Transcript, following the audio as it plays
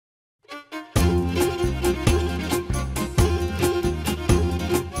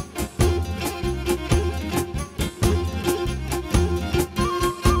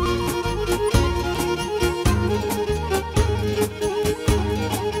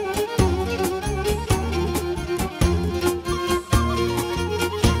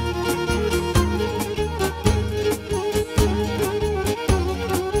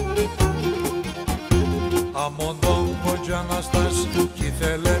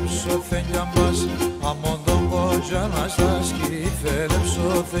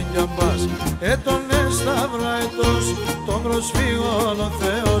προσφύγων ο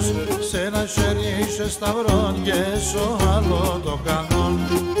Θεός, σ' ένα χέρι είχε σταυρόν και στο άλλο το κανόν.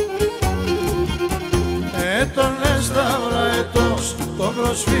 Έτονε σταύρα ετός, το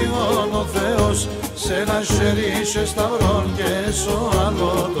προσφύγων ο Θεός, σ' ένα χέρι είχε σταυρόν και στο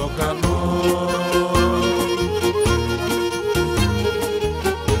άλλο το κανόν.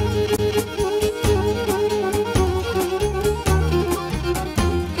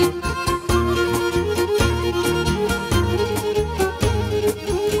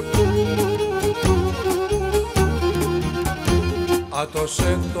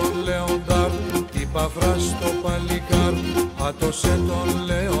 Άτωσε τον Λεοντάρ, την παυρά στο παλικάρ. Άτωσε τον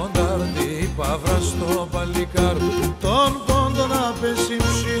Λεοντάρ, την παυρά στο παλικάρ. Τον πόντο να πέσει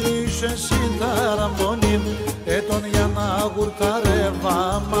ψήνισε συνταραμονήν. Τον για να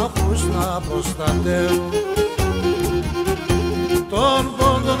γουρταρεύα μαχούς να προστατεύουν. Τον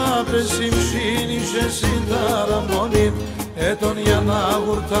πόντο να πέσει ψήνισε συνταραμονήν. Τον για να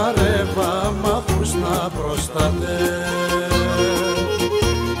γουρταρεύα μαχούς να προστατεύουν.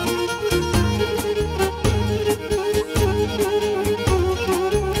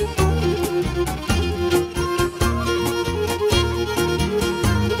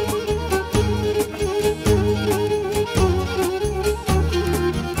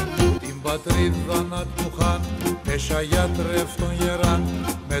 Πατρίδα να του χαν, έσα γιατρεύτον γεράν,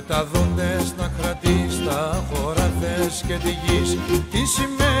 μεταδόντες να κρατείς τα χωραφές και τη γης. Τη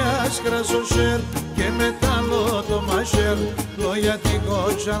σημαίας κρασοσέρ και μετάλλο το μασέρ, λόγια την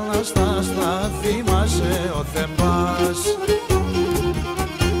Κόca Anastas θα θυμάσαι ο Θεμπάς.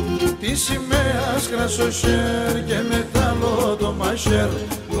 Τη σημαίας κρασοσέρ και μετάλλο το μασέρ,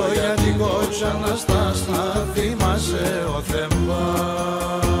 λόγια την Κόca Anastas θα θυμάσαι ο Θεμπάς.